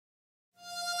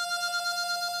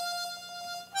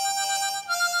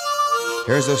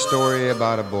Here's a story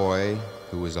about a boy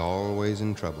who was always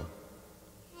in trouble.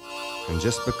 And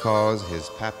just because his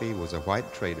pappy was a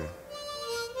white trader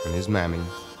and his mammy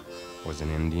was an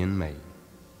Indian maid.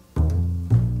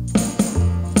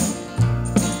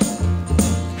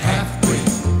 Halfbreed,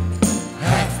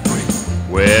 halfbreed.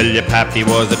 Well, your pappy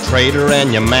was a trader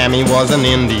and your mammy was an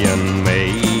Indian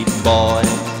maid, boy.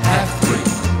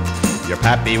 Halfbreed. Your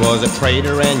pappy was a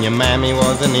trader and your mammy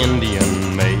was an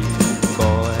Indian maid,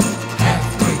 boy.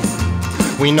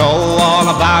 Halfbreed. We know all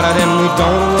about it and we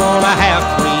don't want a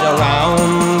half-breed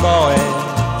around, boy.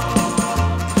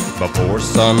 Before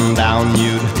sundown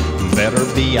you'd better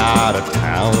be out of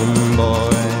town,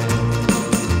 boy.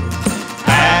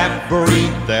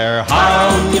 Half-breed, they're hot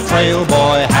on your trail,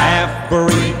 boy.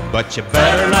 Half-breed, but you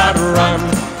better not run.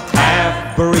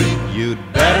 Half-breed, you'd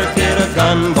better get a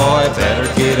gun, boy. Better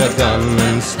get a gun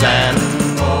and stand,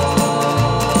 boy.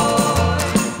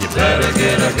 You better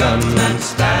get a gun and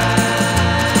stand.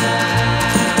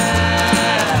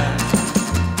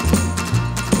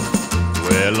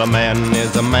 Well, a man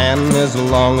is a man as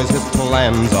long as his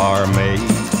plans are made,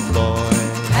 boy.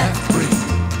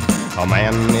 Halfbreed. A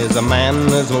man is a man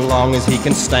as long as he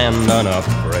can stand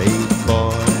unafraid,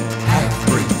 boy.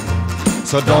 Halfbreed.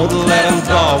 So don't let him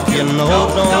dog you, no,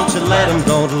 don't you let him,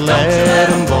 don't let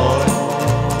him, boy.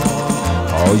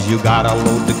 'Cause you got a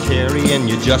load to carry and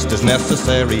you're just as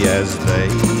necessary as they,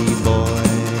 boy.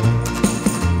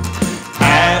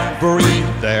 Half-breed,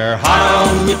 they're hot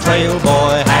on your trail,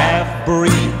 boy.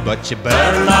 Half-breed, but you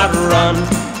better not run.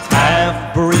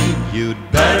 Half-breed,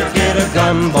 you'd better get a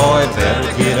gun, boy.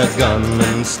 Better get a gun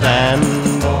and stand,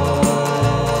 boy.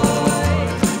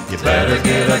 You better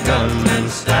get a gun and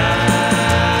stand.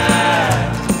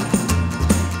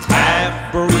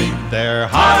 Half-breed, they're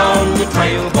hot on your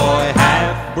trail, boy.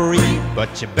 Half-breed,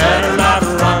 but you better not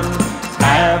run.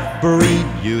 Half-breed,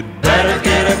 you'd better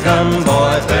get a gun,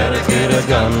 boy. Better get a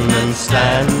gun and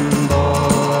stand, boy.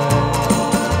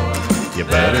 You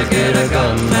better get a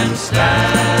gun and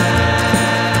stand.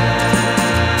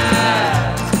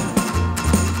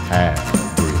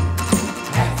 Half-breed,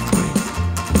 Halfbreed.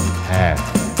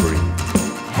 half-breed,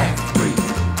 Halfbreed.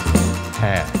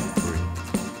 half.